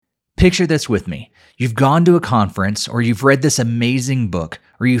Picture this with me. You've gone to a conference, or you've read this amazing book,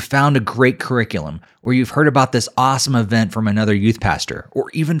 or you've found a great curriculum, or you've heard about this awesome event from another youth pastor, or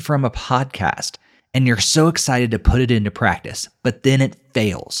even from a podcast, and you're so excited to put it into practice, but then it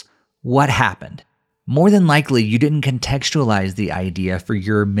fails. What happened? More than likely, you didn't contextualize the idea for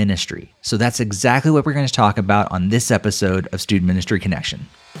your ministry. So that's exactly what we're going to talk about on this episode of Student Ministry Connection.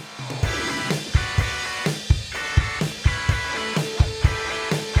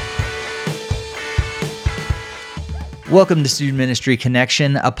 Welcome to Student Ministry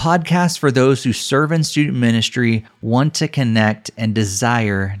Connection, a podcast for those who serve in student ministry, want to connect, and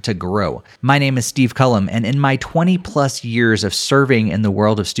desire to grow. My name is Steve Cullum, and in my 20 plus years of serving in the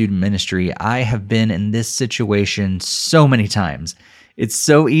world of student ministry, I have been in this situation so many times. It's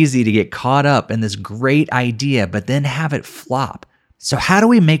so easy to get caught up in this great idea, but then have it flop. So how do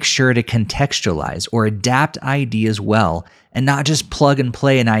we make sure to contextualize or adapt ideas well and not just plug and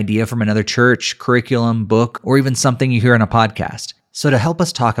play an idea from another church, curriculum, book, or even something you hear on a podcast? So to help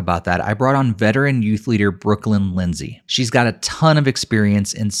us talk about that, I brought on veteran youth leader Lindsey. She's got a ton of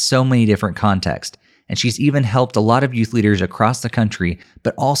experience in so many different contexts, and she's even helped a lot of youth leaders across the country,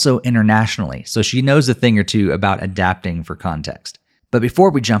 but also internationally. So she knows a thing or two about adapting for context. But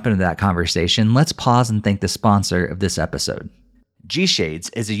before we jump into that conversation, let's pause and thank the sponsor of this episode.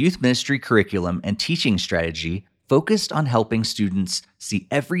 G-Shades is a youth ministry curriculum and teaching strategy focused on helping students see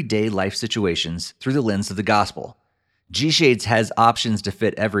everyday life situations through the lens of the gospel. G-Shades has options to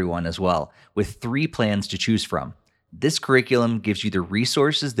fit everyone as well, with 3 plans to choose from. This curriculum gives you the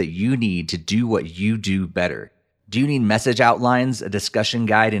resources that you need to do what you do better. Do you need message outlines, a discussion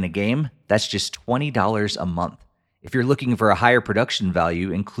guide, and a game? That's just $20 a month. If you're looking for a higher production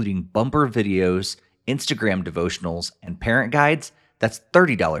value, including bumper videos, Instagram devotionals, and parent guides, that's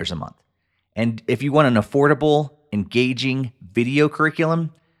 $30 a month. And if you want an affordable, engaging video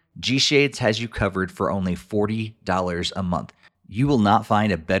curriculum, G-Shades has you covered for only $40 a month. You will not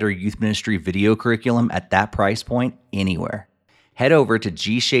find a better youth ministry video curriculum at that price point anywhere. Head over to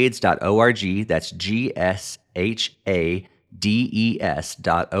gshades.org, that's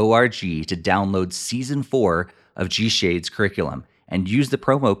GSHADES.org, to download Season 4 of G-Shades curriculum and use the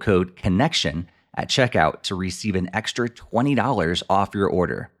promo code CONNECTION at checkout to receive an extra $20 off your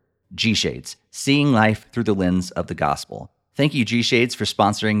order. G-Shades, seeing life through the lens of the gospel. Thank you, G-Shades, for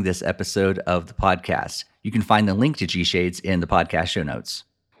sponsoring this episode of the podcast. You can find the link to G-Shades in the podcast show notes.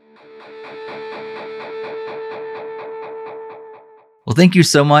 Well, thank you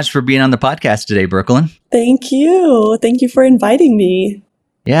so much for being on the podcast today, Brooklyn. Thank you. Thank you for inviting me.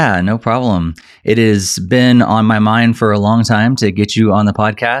 Yeah, no problem. It has been on my mind for a long time to get you on the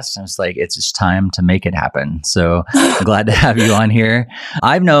podcast. I was like, it's just time to make it happen. So I'm glad to have you on here.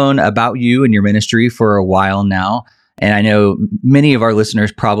 I've known about you and your ministry for a while now. And I know many of our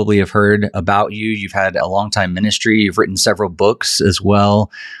listeners probably have heard about you. You've had a long time ministry. You've written several books as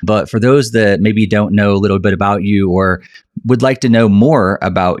well. But for those that maybe don't know a little bit about you or would like to know more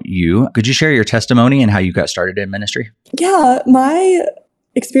about you, could you share your testimony and how you got started in ministry? Yeah, my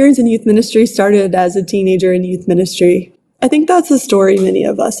experience in youth ministry started as a teenager in youth ministry. I think that's a story many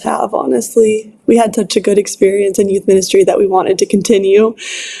of us have, honestly. We had such a good experience in youth ministry that we wanted to continue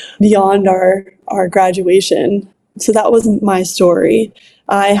beyond our graduation. So that was my story.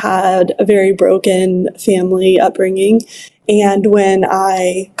 I had a very broken family upbringing. And when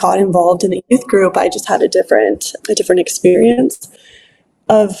I got involved in a youth group, I just had a different experience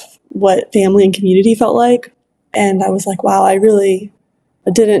of what family and community felt like. And I was like, wow, I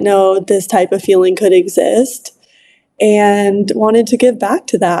didn't know this type of feeling could exist, and wanted to give back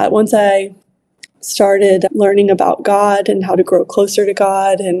to that. Once I started learning about God and how to grow closer to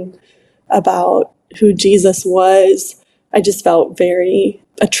God and about who Jesus was, I just felt very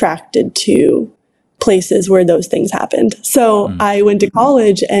attracted to places where those things happened. So I went to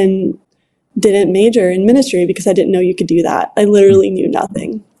college and didn't major in ministry because I didn't know you could do that. I literally knew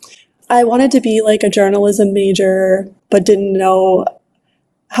nothing. I wanted to be like a journalism major, but didn't know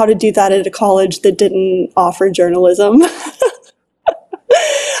how to do that at a college that didn't offer journalism.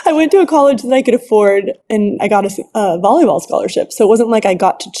 I went to a college that I could afford, and I got a volleyball scholarship. So it wasn't like I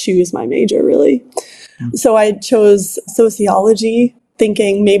got to choose my major, really. So I chose sociology,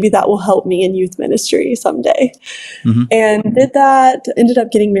 thinking maybe that will help me in youth ministry someday. And did that, ended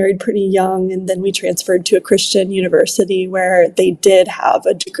up getting married pretty young, and then we transferred to a Christian university where they did have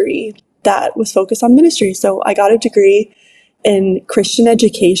a degree that was focused on ministry. So I got a degree in Christian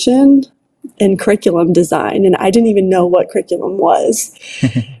education and curriculum design, and I didn't even know what curriculum was.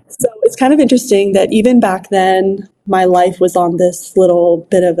 So it's kind of interesting that even back then, my life was on this little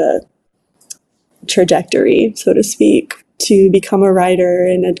bit of a trajectory, so to speak, to become a writer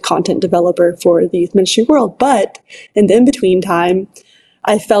and a content developer for the youth ministry world. But in the in-between time,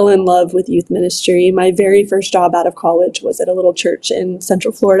 I fell in love with youth ministry. My very first job out of college was at a little church in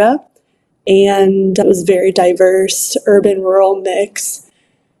Central Florida, and it was very diverse, urban-rural mix.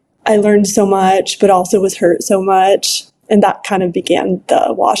 I learned so much, but also was hurt so much. And that kind of began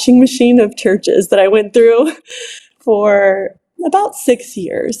the washing machine of churches that I went through for about 6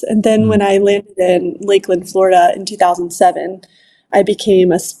 years. And then when I landed in Lakeland, Florida in 2007, I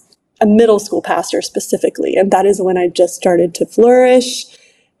became a middle school pastor specifically. And that is when I just started to flourish.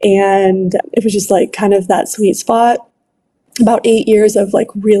 And it was just like kind of that sweet spot. About 8 years of like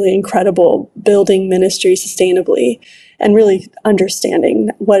really incredible building ministry sustainably and really understanding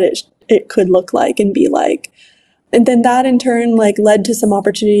what it could look like and be like. And then that in turn like led to some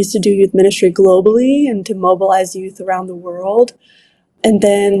opportunities to do youth ministry globally and to mobilize youth around the world. And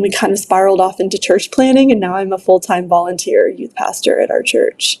then we kind of spiraled off into church planning, and now I'm a full-time volunteer youth pastor at our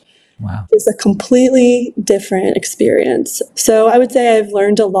church. Wow. It's a completely different experience. So I would say I've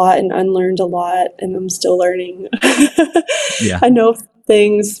learned a lot and unlearned a lot, and I'm still learning. Yeah. I know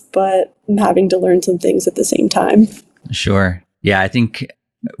things, but I'm having to learn some things at the same time. Sure. Yeah, I think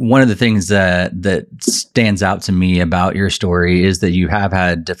one of the things that stands out to me about your story is that you have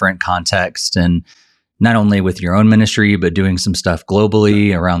had different contexts, and not only with your own ministry, but doing some stuff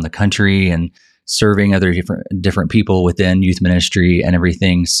globally around the country and serving other different people within youth ministry and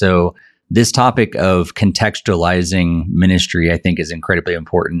everything. So this topic of contextualizing ministry, I think, is incredibly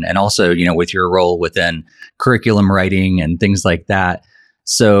important. And also, with your role within curriculum writing and things like that.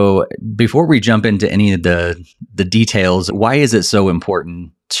 So before we jump into any of the details, why is it so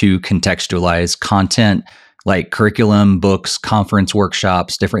important to contextualize content like curriculum, books, conference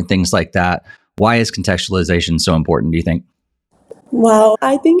workshops, different things like that? Why is contextualization so important, do you think? Wow,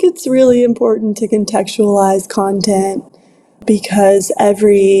 I think it's really important to contextualize content because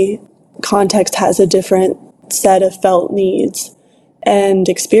every context has a different set of felt needs and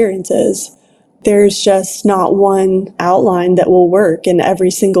experiences. There's just not one outline that will work in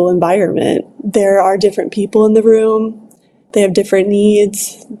every single environment. There are different people in the room. They have different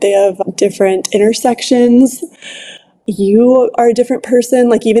needs. They have different intersections. You are a different person.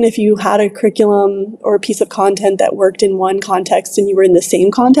 Like even if you had a curriculum or a piece of content that worked in one context and you were in the same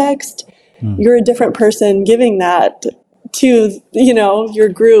context, you're a different person giving that to, your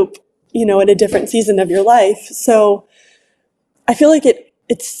group, at a different season of your life. So I feel like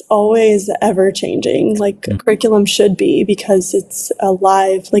it's always ever changing, like curriculum should be, because it's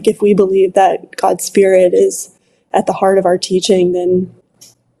alive. Like if we believe that God's Spirit is at the heart of our teaching, then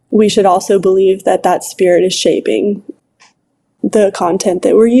we should also believe that that Spirit is shaping the content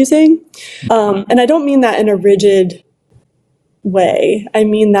that we're using. And I don't mean that in a rigid way. I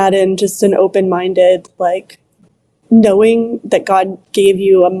mean that in just an open-minded, like knowing that God gave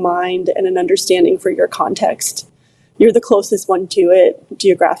you a mind and an understanding for your context. You're the closest one to it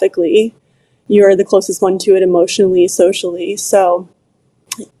geographically. You're the closest one to it emotionally, socially. So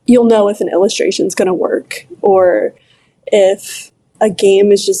you'll know if an illustration is going to work or if a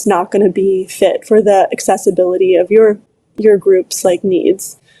game is just not going to be fit for the accessibility of your group's like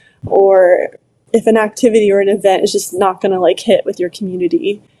needs, or if an activity or an event is just not going to like hit with your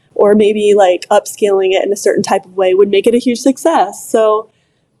community, or maybe like upscaling it in a certain type of way would make it a huge success. So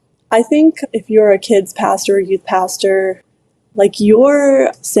I think if you're a kids pastor or youth pastor, like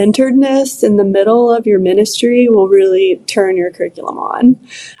your centeredness in the middle of your ministry will really turn your curriculum on.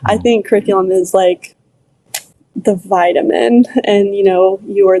 I think curriculum is like the vitamin and,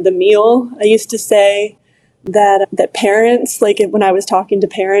 you are the meal. I used to say that parents, like when I was talking to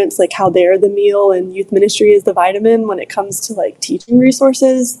parents, like how they're the meal and youth ministry is the vitamin when it comes to like teaching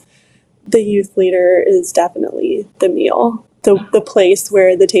resources, the youth leader is definitely the meal, the place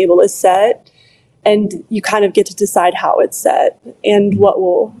where the table is set. And you kind of get to decide how it's set and what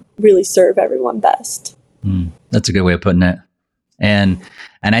will really serve everyone best. That's a good way of putting it. And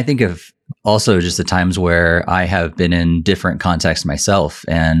I think of also just the times where I have been in different contexts myself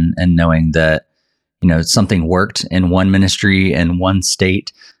and knowing that, something worked in one ministry in one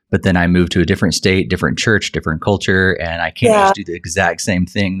state, but then I moved to a different state, different church, different culture, and I can't just do the exact same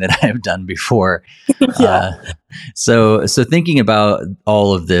thing that I've done before. So thinking about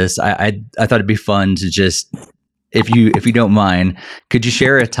all of this, I thought it'd be fun to just, if you don't mind, could you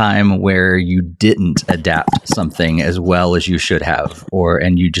share a time where you didn't adapt something as well as you should have,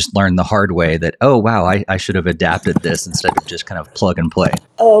 and you just learned the hard way that, oh wow, I should have adapted this instead of just kind of plug and play?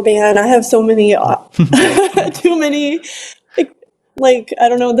 Oh man, I have so many, too many. Like I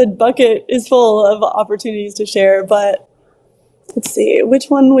don't know, the bucket is full of opportunities to share, but let's see, which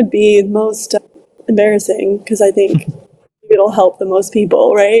one would be most embarrassing? Because I think it'll help the most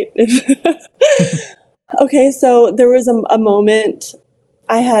people, right? Okay, so there was a moment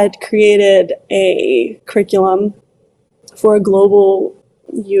I had created a curriculum for a global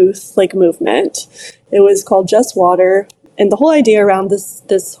youth movement. It was called Just Water. And the whole idea around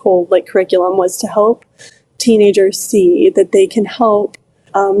this whole curriculum was to help teenagers see that they can help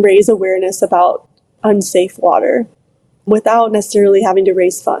raise awareness about unsafe water without necessarily having to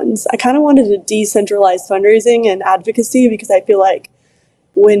raise funds. I kind of wanted to decentralize fundraising and advocacy because I feel like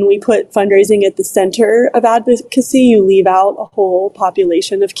when we put fundraising at the center of advocacy, you leave out a whole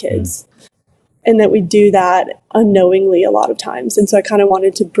population of kids. And that we do that unknowingly a lot of times. And so I kind of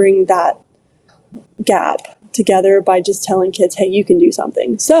wanted to bring that gap together by just telling kids, hey, you can do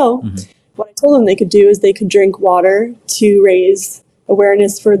something. So what I told them they could do is they could drink water to raise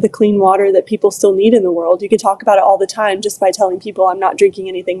awareness for the clean water that people still need in the world. You could talk about it all the time just by telling people I'm not drinking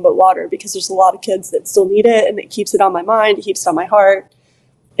anything but water, because there's a lot of kids that still need it, and it keeps it on my mind, it keeps it on my heart.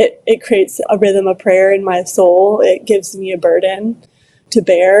 It creates a rhythm of prayer in my soul. It gives me a burden to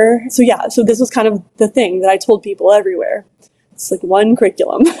bear. So this was kind of the thing that I told people everywhere. It's like one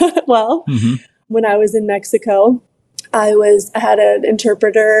curriculum. Well, when I was in Mexico, I had an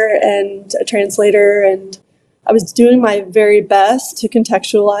interpreter and a translator, and I was doing my very best to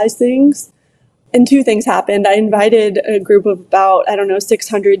contextualize things. And two things happened. I invited a group of about,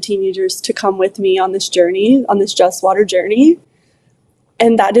 600 teenagers to come with me on this journey, on this Just Water journey.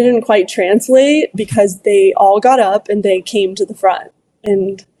 And that didn't quite translate because they all got up and they came to the front.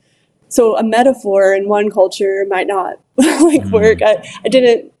 And so a metaphor in one culture might not work. I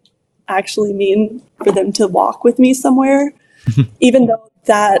didn't actually mean for them to walk with me somewhere, even though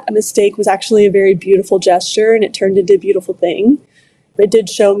that mistake was actually a very beautiful gesture and it turned into a beautiful thing. It did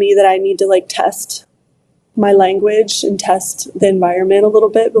show me that I need to test my language and test the environment a little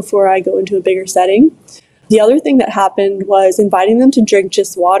bit before I go into a bigger setting. The other thing that happened was inviting them to drink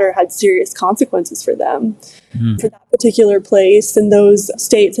just water had serious consequences for them. For that particular place in those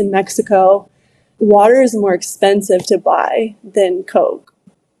states in Mexico, water is more expensive to buy than Coke.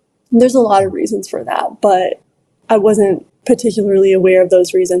 And there's a lot of reasons for that, but I wasn't particularly aware of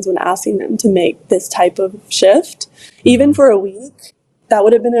those reasons when asking them to make this type of shift. Even for a week, that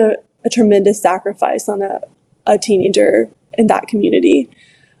would have been a tremendous sacrifice on a teenager in that community,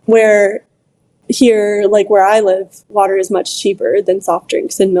 where here, where I live, water is much cheaper than soft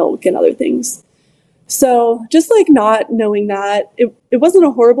drinks and milk and other things. So just not knowing that, it wasn't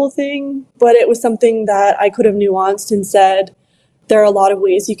a horrible thing, but it was something that I could have nuanced and said, there are a lot of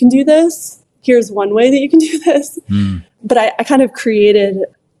ways you can do this. Here's one way that you can do this. But I kind of created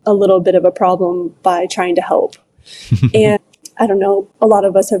a little bit of a problem by trying to help. And I don't know, a lot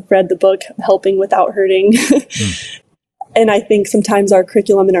of us have read the book, Helping Without Hurting. And I think sometimes our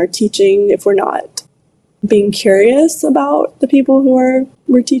curriculum and our teaching, if we're not being curious about the people who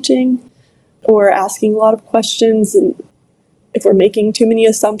we're teaching or asking a lot of questions, and if we're making too many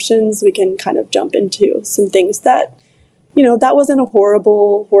assumptions, we can kind of jump into some things that, that wasn't a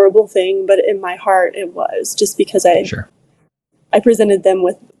horrible, horrible thing, but in my heart it was, just because I presented them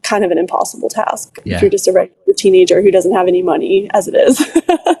with kind of an impossible task. Yeah. If you're just a regular teenager who doesn't have any money as it is.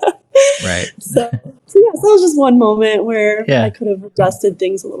 Right. So that was just one moment where I could have adjusted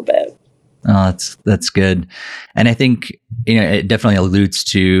things a little bit. Oh, that's good. And I think, it definitely alludes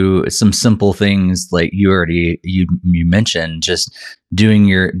to some simple things like you mentioned, just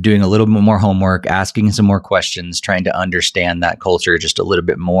doing a little bit more homework, asking some more questions, trying to understand that culture just a little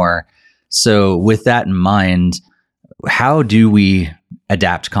bit more. So with that in mind, how do we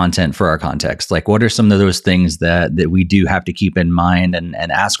adapt content for our context? What are some of those things that we do have to keep in mind and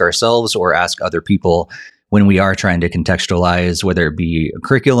ask ourselves or ask other people when we are trying to contextualize, whether it be a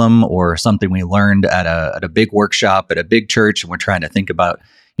curriculum or something we learned at a big workshop at a big church, and we're trying to think about,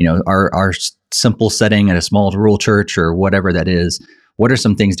 our simple setting at a small rural church or whatever that is. What are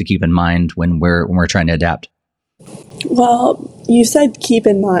some things to keep in mind when we're trying to adapt? Well, you said keep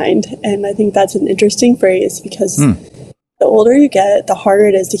in mind, and I think that's an interesting phrase because the older you get, the harder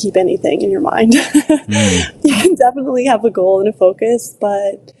it is to keep anything in your mind. You can definitely have a goal and a focus,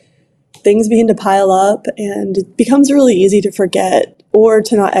 but things begin to pile up and it becomes really easy to forget or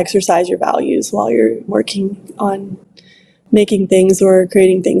to not exercise your values while you're working on making things or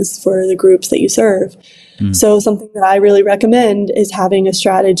creating things for the groups that you serve. So something that I really recommend is having a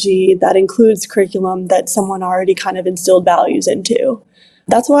strategy that includes curriculum that someone already kind of instilled values into.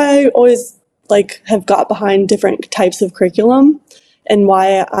 That's why I always have got behind different types of curriculum, and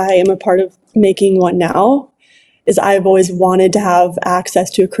why I am a part of making one now is I've always wanted to have access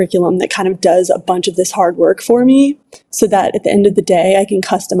to a curriculum that kind of does a bunch of this hard work for me so that at the end of the day, I can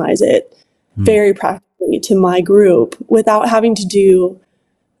customize it very practically directly to my group without having to do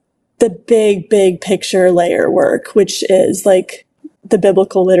the big picture layer work, which is like the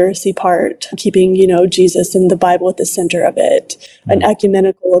biblical literacy part, keeping, Jesus and the Bible at the center of it, an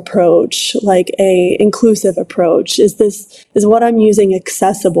ecumenical approach, like a inclusive approach. Is what I'm using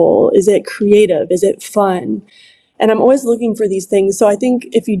accessible? Is it creative? Is it fun? And I'm always looking for these things. So I think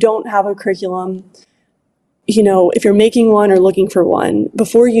if you don't have a curriculum, if you're making one or looking for one,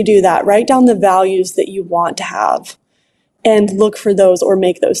 before you do that, write down the values that you want to have and look for those or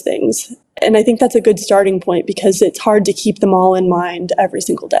make those things. And I think that's a good starting point because it's hard to keep them all in mind every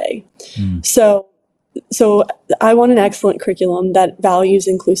single day. So I want an excellent curriculum that values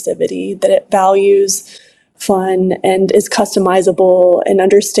inclusivity, that it values fun and is customizable and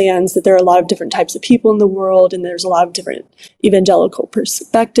understands that there are a lot of different types of people in the world and there's a lot of different evangelical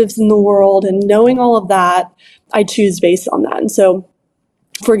perspectives in the world. And knowing all of that, I choose based on that. And so,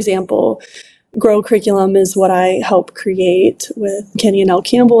 for example, Grow Curriculum is what I help create with Kenny and Elle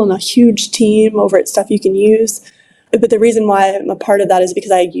Campbell and a huge team over at Stuff You Can Use. But the reason why I'm a part of that is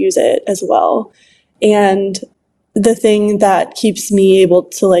because I use it as well. And the thing that keeps me able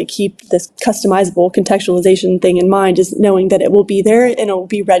to keep this customizable contextualization thing in mind is knowing that it will be there and it will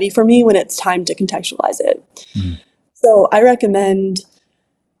be ready for me when it's time to contextualize it. So I recommend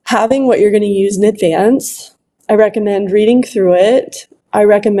having what you're going to use in advance. I recommend reading through it. I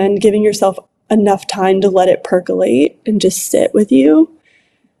recommend giving yourself enough time to let it percolate and just sit with you,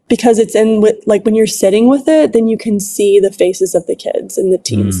 because it's when you're sitting with it, then you can see the faces of the kids and the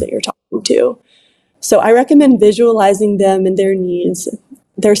teens that you're talking to. So I recommend visualizing them and their needs,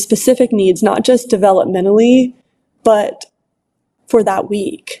 their specific needs, not just developmentally, but for that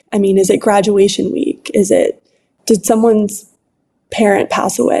week. I mean, is it graduation week? Did someone's parent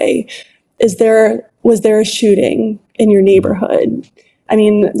pass away? Was there a shooting in your neighborhood? I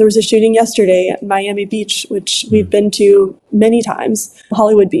mean, there was a shooting yesterday at Miami Beach, which we've been to many times,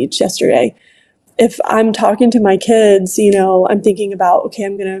 Hollywood Beach yesterday. If I'm talking to my kids, I'm thinking about, okay,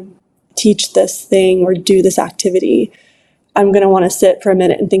 I'm going to teach this thing or do this activity. I'm going to want to sit for a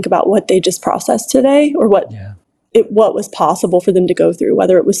minute and think about what they just processed today or what was possible for them to go through,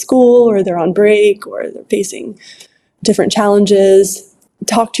 whether it was school or they're on break or they're facing different challenges.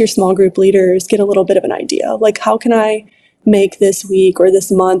 Talk to your small group leaders, get a little bit of an idea. Like, how can I make this week or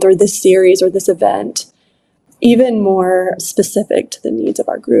this month or this series or this event even more specific to the needs of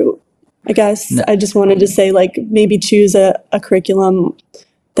our group? I guess I just wanted to say, maybe choose a curriculum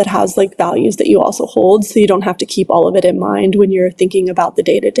that has values that you also hold, so you don't have to keep all of it in mind when you're thinking about the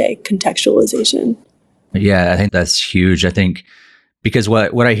day-to-day contextualization. Yeah, I think that's huge. I think because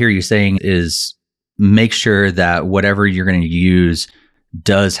what I hear you saying is make sure that whatever you're going to use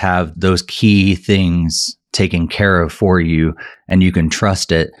does have those key things taken care of for you, and you can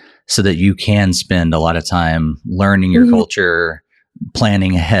trust it so that you can spend a lot of time learning your culture,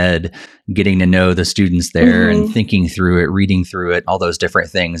 planning ahead, getting to know the students there and thinking through it, reading through it, all those different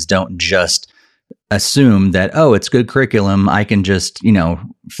things. Don't just assume that, oh, it's good curriculum, I can just,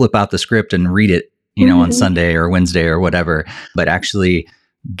 flip out the script and read it, on Sunday or Wednesday or whatever, but actually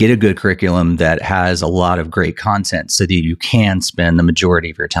get a good curriculum that has a lot of great content so that you can spend the majority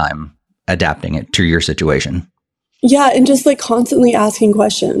of your time adapting it to your situation. Yeah, and just constantly asking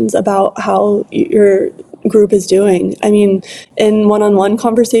questions about how your group is doing. I mean, in one-on-one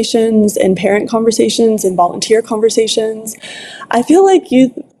conversations, in parent conversations, in volunteer conversations, I feel like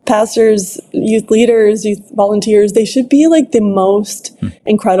youth pastors, youth leaders, youth volunteers, they should be the most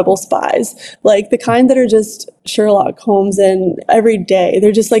incredible spies, the kind that are just Sherlock Holmes, and every day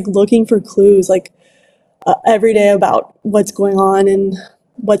they're just looking for clues every day about what's going on and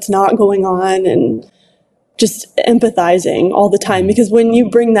what's not going on, and just empathizing all the time. Because when you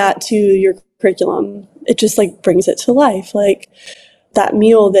bring that to your curriculum, it just brings it to life. That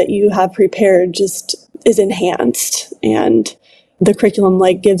meal that you have prepared just is enhanced, and the curriculum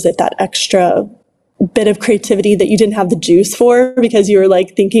gives it that extra bit of creativity that you didn't have the juice for because you were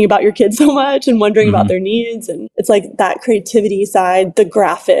thinking about your kids so much and wondering about their needs. And it's that creativity side, the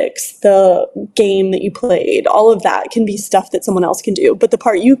graphics, the game that you played, all of that can be stuff that someone else can do. But the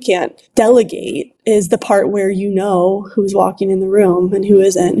part you can't delegate is the part where who's walking in the room and who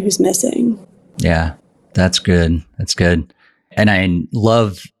isn't, who's missing. Yeah, that's good. That's good. And I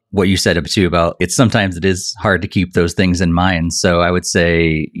love what you said too about sometimes it is hard to keep those things in mind. So I would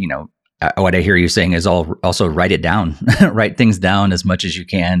say, what I hear you saying is also write it down, write things down as much as you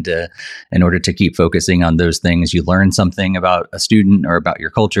can in order to keep focusing on those things. You learn something about a student or about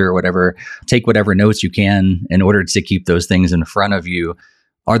your culture or whatever, take whatever notes you can in order to keep those things in front of you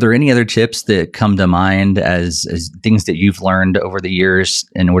Are there any other tips that come to mind as things that you've learned over the years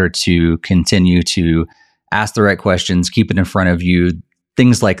in order to continue to ask the right questions, keep it in front of you,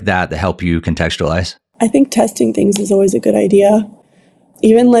 things like that help you contextualize? I think testing things is always a good idea.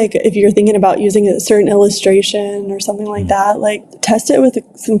 Even like if you're thinking about using a certain illustration or something like that, like test it with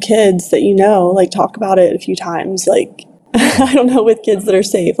some kids that you know, like talk about it a few times. Like, I don't know, with kids that are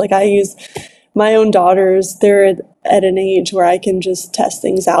safe. Like I use my own daughters, they're at an age where I can just test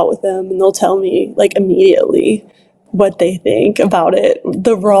things out with them and they'll tell me like immediately what they think about it.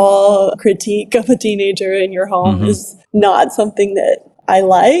 The raw critique of a teenager in your home is not something that I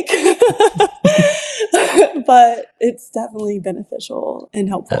like, but it's definitely beneficial and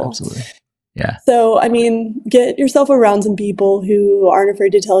helpful. Absolutely. Yeah. So, I mean, get yourself around some people who aren't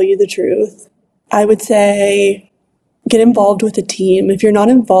afraid to tell you the truth. I would say get involved with a team. If you're not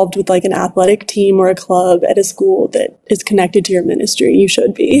involved with like an athletic team or a club at a school that is connected to your ministry, you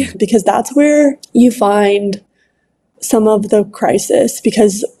should be, because that's where you find some of the crisis.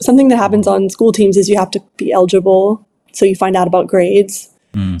 Because something that happens on school teams is you have to be eligible. So you find out about grades.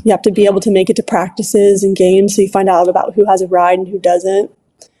 You have to be able to make it to practices and games. So you find out about who has a ride and who doesn't.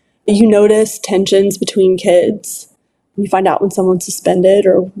 You notice tensions between kids. You find out when someone's suspended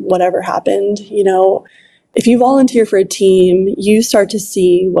or whatever happened. You know, if you volunteer for a team, you start to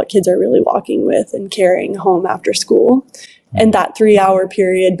see what kids are really walking with and carrying home after school. And that 3-hour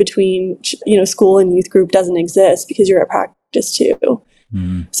period between, you know, school and youth group doesn't exist because you're at practice too.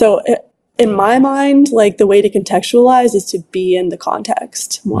 So in my mind, like the way to contextualize is to be in the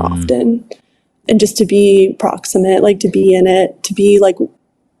context more often and just to be proximate, like to be in it, to be like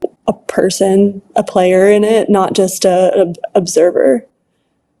a person, a player in it, not just an observer.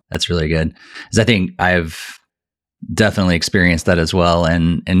 That's really good. Because I think I've definitely experienced that as well.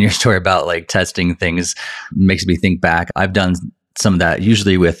 And your story about like testing things makes me think back. I've done some of that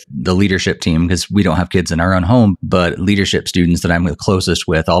usually with the leadership team because we don't have kids in our own home, but leadership students that I'm the closest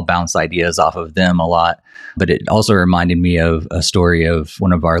with, I'll bounce ideas off of them a lot. But it also reminded me of a story of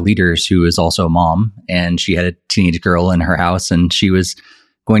one of our leaders who is also a mom, and she had a teenage girl in her house and she was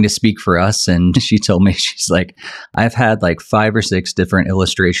going to speak for us. And she told me, she's like, I've had like 5 or 6 different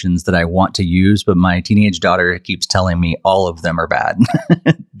illustrations that I want to use, but my teenage daughter keeps telling me all of them are bad.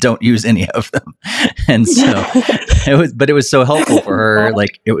 Don't use any of them. And so it was so helpful for her.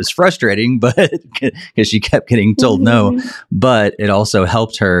 Like it was frustrating, but because she kept getting told no, but it also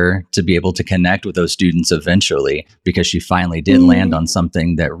helped her to be able to connect with those students eventually, because she finally did land on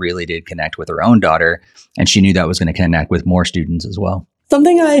something that really did connect with her own daughter. And she knew that was going to connect with more students as well.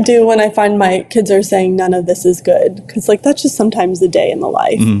 Something I do when I find my kids are saying none of this is good, because like that's just sometimes the day in the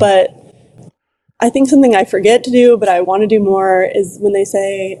life. But I think something I forget to do, but I want to do more, is when they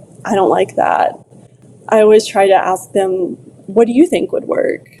say, I don't like that, I always try to ask them, what do you think would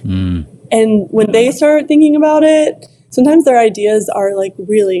work? And when they start thinking about it, sometimes their ideas are like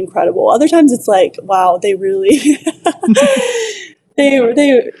really incredible. Other times it's like, wow, they really,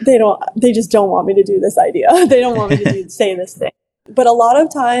 they just don't want me to do this idea. They don't want me to say this thing. But a lot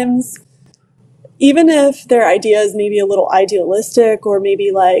of times, even if their idea is maybe a little idealistic or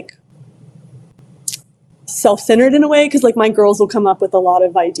maybe like self-centered in a way, because like my girls will come up with a lot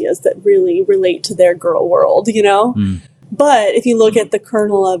of ideas that really relate to their girl world, you know? But if you look at the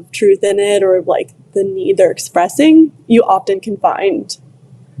kernel of truth in it, or like the need they're expressing, you often can find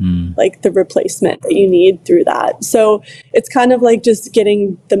like the replacement that you need through that. So it's kind of like just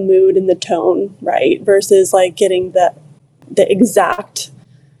getting the mood and the tone right versus like getting the exact,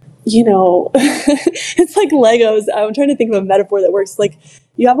 you know, it's like Legos. I'm trying to think of a metaphor that works. Like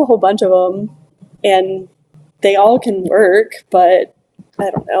you have a whole bunch of them and they all can work, but I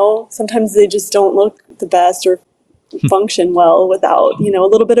don't know, sometimes they just don't look the best or function well without, you know, a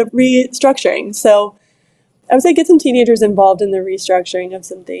little bit of restructuring. So I would say get some teenagers involved in the restructuring of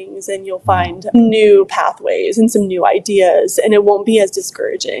some things, and you'll find new pathways and some new ideas, and it won't be as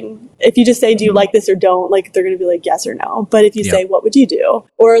discouraging. If you just say, do you like this or don't, like they're going to be like yes or no. But if you say, what would you do?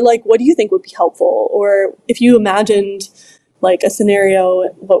 Or like, what do you think would be helpful? Or if you imagined like a scenario,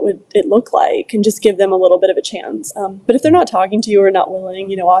 what would it look like? And just give them a little bit of a chance. But if they're not talking to you or not willing,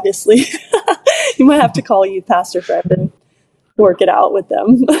 you know, obviously you might have to call a youth pastor friend and work it out with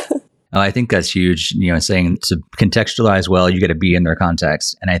them. I think that's huge, you know, saying to contextualize well, you got to be in their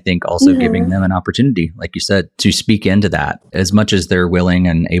context. And I think also giving them an opportunity, like you said, to speak into that as much as they're willing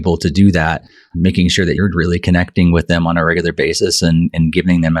and able to do that, making sure that you're really connecting with them on a regular basis and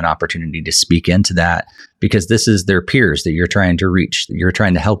giving them an opportunity to speak into that, because this is their peers that you're trying to reach, that you're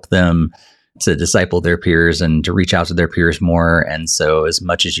trying to help them to disciple their peers and to reach out to their peers more. And so as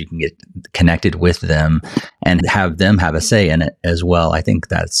much as you can get connected with them and have them have a say in it as well, I think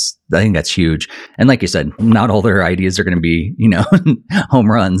that's huge. And like you said, not all their ideas are going to be, home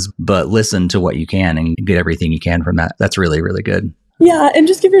runs, but listen to what you can and get everything you can from that. That's really, really good. Yeah. And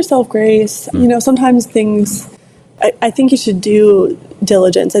just give yourself grace. Sometimes things, I think you should do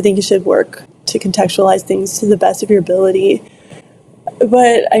diligence. I think you should work to contextualize things to the best of your ability.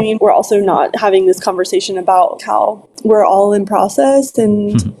 But we're also not having this conversation about how we're all in process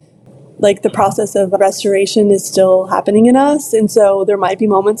and like the process of restoration is still happening in us. And so there might be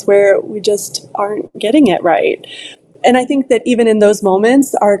moments where we just aren't getting it right. And I think that even in those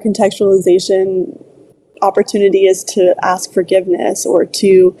moments, our contextualization opportunity is to ask forgiveness or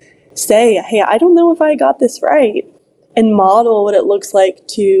to say, hey, I don't know if I got this right, and model what it looks like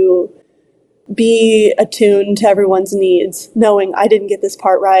to be attuned to everyone's needs, knowing I didn't get this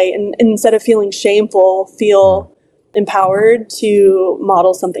part right. And instead of feeling shameful, feel empowered to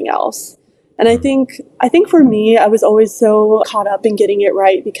model something else. And I think for me, I was always so caught up in getting it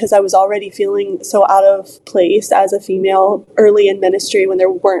right because I was already feeling so out of place as a female early in ministry when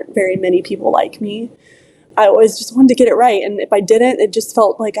there weren't very many people like me. I always just wanted to get it right. And if I didn't, it just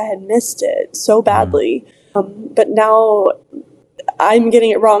felt like I had missed it so badly. But now I'm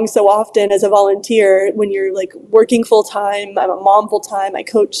getting it wrong so often as a volunteer when you're like working full time. I'm a mom full time. I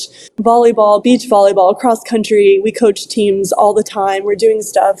coach volleyball, beach volleyball, cross country. We coach teams all the time. We're doing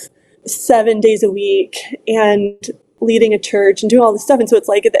stuff 7 days a week and leading a church and doing all this stuff. And so it's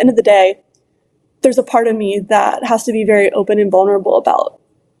like at the end of the day, there's a part of me that has to be very open and vulnerable about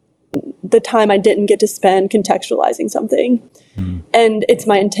the time I didn't get to spend contextualizing something. And it's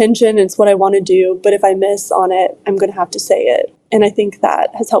my intention, it's what I want to do. But if I miss on it, I'm going to have to say it. And I think that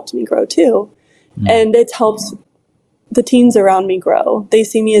has helped me grow too. And it's helped the teens around me grow. They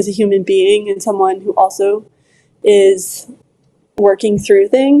see me as a human being and someone who also is working through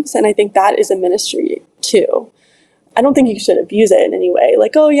things. And I think that is a ministry too. I don't think you should abuse it in any way.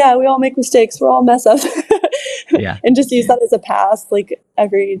 Like, oh yeah, we all make mistakes. We're all mess up. Yeah. And just use that as a pass, like at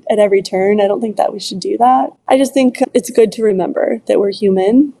every turn. I don't think that we should do that. I just think it's good to remember that we're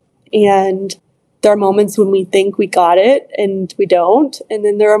human and there are moments when we think we got it and we don't. And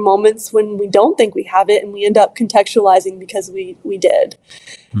then there are moments when we don't think we have it and we end up contextualizing because we did.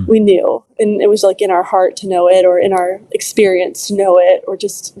 We knew. And it was like in our heart to know it or in our experience to know it or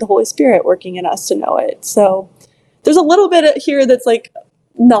just the Holy Spirit working in us to know it. So there's a little bit here that's like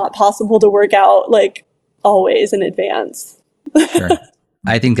not possible to work out like always in advance. Sure.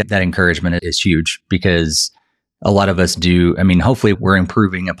 I think that encouragement is huge because a lot of us do. Hopefully we're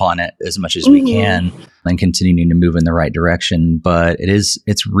improving upon it as much as we can and continuing to move in the right direction. But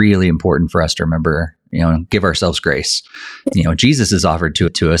it's really important for us to remember, give ourselves grace. Jesus is offered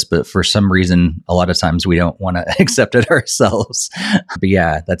to us, but for some reason, a lot of times we don't want to accept it ourselves. But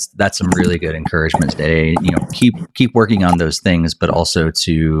yeah, that's some really good encouragement today. Keep working on those things, but also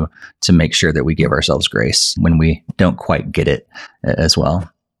to make sure that we give ourselves grace when we don't quite get it as well.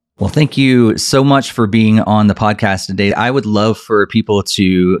 Well, thank you so much for being on the podcast today. I would love for people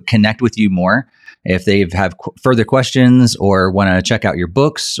to connect with you more. If they have further questions or want to check out your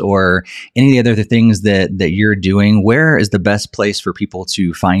books or any of the other things that you're doing, where is the best place for people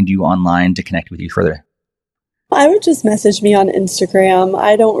to find you online to connect with you further? I would just message me on Instagram.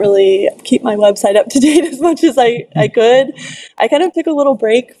 I don't really keep my website up to date as much as I could. I kind of took a little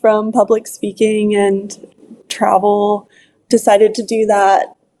break from public speaking and travel, decided to do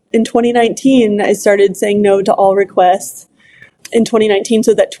that. In 2019, I started saying no to all requests in 2019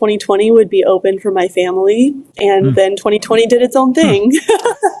 so that 2020 would be open for my family. And then 2020 did its own thing. So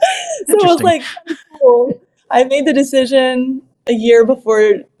it was like, cool. I made the decision a year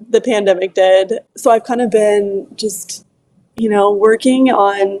before the pandemic did. So I've kind of been just, working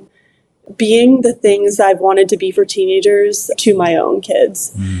on being the things I've wanted to be for teenagers to my own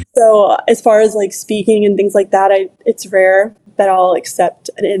kids. So as far as like speaking and things like that, it's rare that I'll accept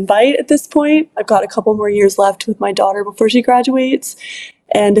an invite at this point. I've got a couple more years left with my daughter before she graduates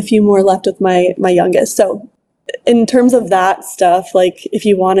and a few more left with my youngest. So in terms of that stuff, like if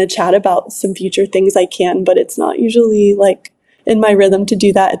you want to chat about some future things, I can, but it's not usually like in my rhythm to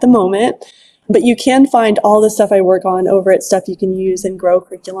do that at the moment. But you can find all the stuff I work on over at Stuff You Can Use and Grow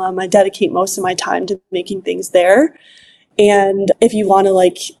Curriculum. I dedicate most of my time to making things there. And if you want to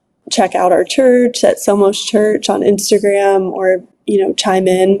like check out our church at Somos Church on Instagram or, chime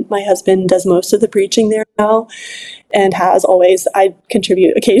in. My husband does most of the preaching there now and has always. I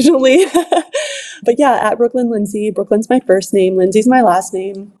contribute occasionally. But yeah, at Brooklyn Lindsey. Brooklyn's my first name. Lindsey's my last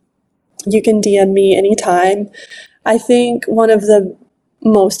name. You can DM me anytime. I think one of the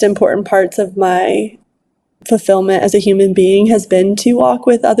most important parts of my fulfillment as a human being has been to walk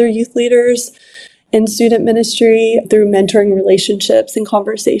with other youth leaders in student ministry through mentoring relationships and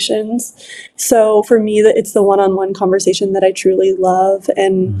conversations. So for me, it's the one-on-one conversation that I truly love,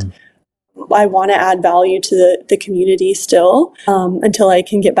 and I want to add value to the community still until I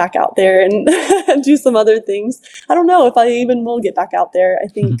can get back out there and do some other things. I don't know if I even will get back out there. I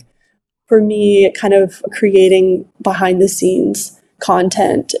think for me, kind of creating behind the scenes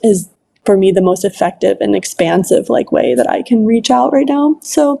content is for me the most effective and expansive way that I can reach out right now.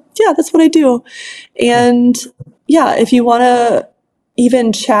 So yeah, that's what I do. And yeah, if you want to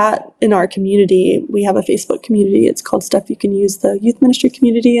even chat in our community, we have a Facebook community. It's called Stuff You Can Use, the youth ministry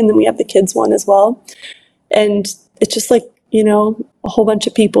community. And then we have the kids one as well. And it's just a whole bunch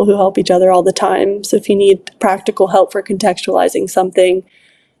of people who help each other all the time. So if you need practical help for contextualizing something,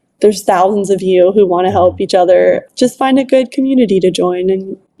 there's thousands of you who want to help each other. Just find a good community to join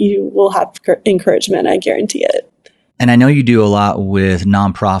and you will have encouragement. I guarantee it. And I know you do a lot with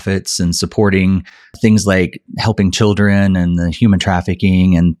nonprofits and supporting things like helping children and the human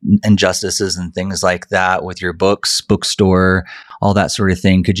trafficking and injustices and things like that with your books, bookstore, all that sort of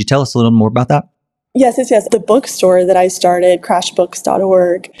thing. Could you tell us a little more about that? Yes. The bookstore that I started,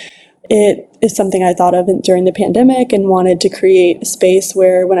 crashbooks.org, it is something I thought of during the pandemic and wanted to create a space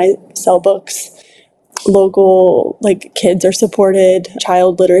where when I sell books, local kids are supported,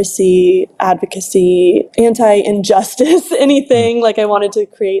 child literacy, advocacy, anti-injustice, anything. I wanted to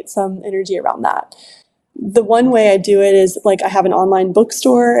create some energy around that. The one way I do it is I have an online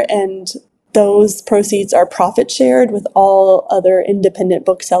bookstore, and those proceeds are profit shared with all other independent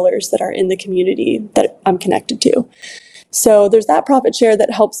booksellers that are in the community that I'm connected to. So there's that profit share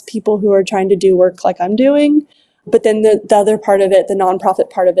that helps people who are trying to do work like I'm doing. But then the other part of it, the nonprofit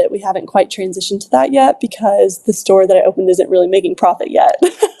part of it, we haven't quite transitioned to that yet because the store that I opened isn't really making profit yet.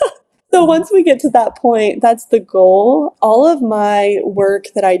 So once we get to that point, that's the goal. All of my work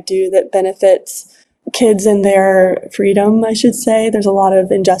that I do that benefits kids and their freedom, I should say, there's a lot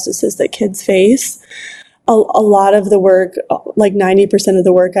of injustices that kids face. A lot of the work, 90% of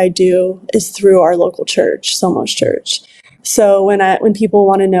the work I do is through our local church, Somos Church. So when people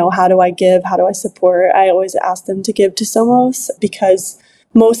want to know how do I give, how do I support, I always ask them to give to Somos because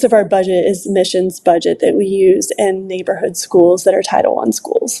most of our budget is missions budget that we use in neighborhood schools that are Title I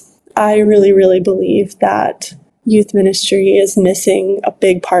schools. I really, really believe that youth ministry is missing a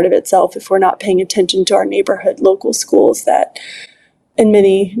big part of itself if we're not paying attention to our neighborhood local schools that in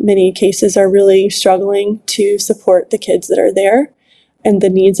many, many cases are really struggling to support the kids that are there and the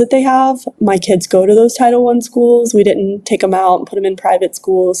needs that they have. My kids go to those Title I schools. We didn't take them out and put them in private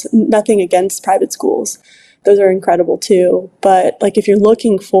schools. Nothing against private schools. Those are incredible too. But if you're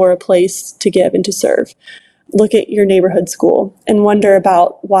looking for a place to give and to serve, look at your neighborhood school and wonder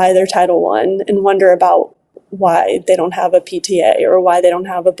about why they're Title I and wonder about why they don't have a PTA or why they don't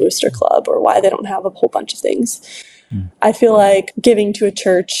have a booster club or why they don't have a whole bunch of things. I feel like giving to a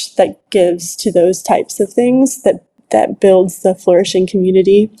church that gives to those types of things that builds the flourishing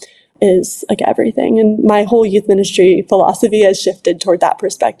community is everything. And my whole youth ministry philosophy has shifted toward that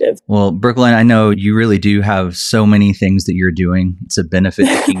perspective. Well, Brooklyn, I know you really do have so many things that you're doing to benefit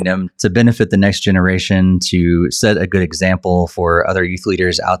the kingdom, to benefit the next generation, to set a good example for other youth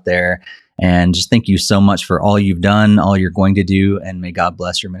leaders out there. And just thank you so much for all you've done, all you're going to do, and may God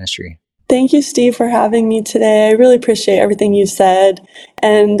bless your ministry. Thank you, Steve, for having me today. I really appreciate everything you said,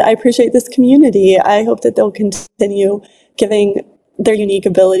 and I appreciate this community. I hope that they'll continue giving their unique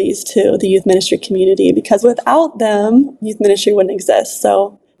abilities to the youth ministry community, because without them, youth ministry wouldn't exist.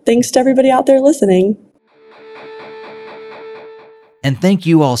 So thanks to everybody out there listening. And thank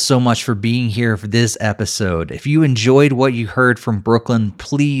you all so much for being here for this episode. If you enjoyed what you heard from Brooklyn,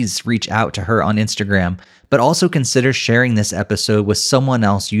 please reach out to her on Instagram, but also consider sharing this episode with someone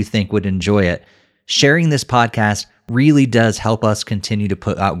else you think would enjoy it. Sharing this podcast really does help us continue to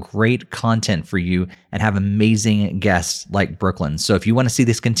put out great content for you and have amazing guests like Brooklyn. So if you want to see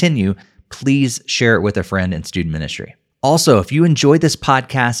this continue, please share it with a friend in student ministry. Also, if you enjoyed this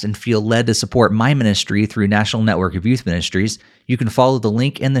podcast and feel led to support my ministry through National Network of Youth Ministries, you can follow the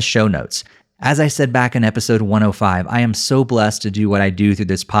link in the show notes. As I said back in episode 105, I am so blessed to do what I do through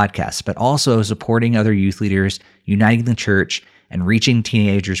this podcast, but also supporting other youth leaders, uniting the church, and reaching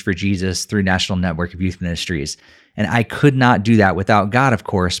teenagers for Jesus through National Network of Youth Ministries. And I could not do that without God, of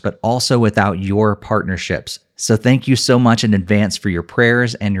course, but also without your partnerships. So thank you so much in advance for your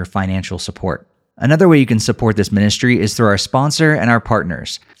prayers and your financial support. Another way you can support this ministry is through our sponsor and our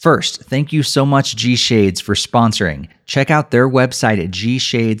partners. First, thank you so much G Shades for sponsoring. Check out their website at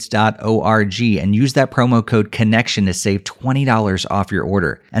gshades.org and use that promo code CONNECTION to save $20 off your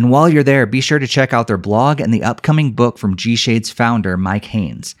order. And while you're there, be sure to check out their blog and the upcoming book from G Shades founder Mike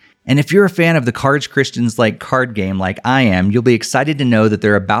Haynes. And if you're a fan of the Cards Christians Like card game like I am, you'll be excited to know that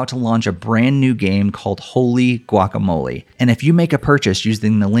they're about to launch a brand new game called Holy Guacamole. And if you make a purchase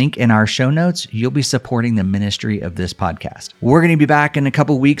using the link in our show notes, you'll be supporting the ministry of this podcast. We're going to be back in a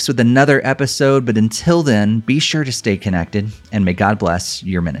couple weeks with another episode, but until then, be sure to stay connected and may God bless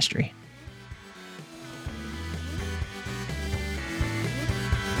your ministry.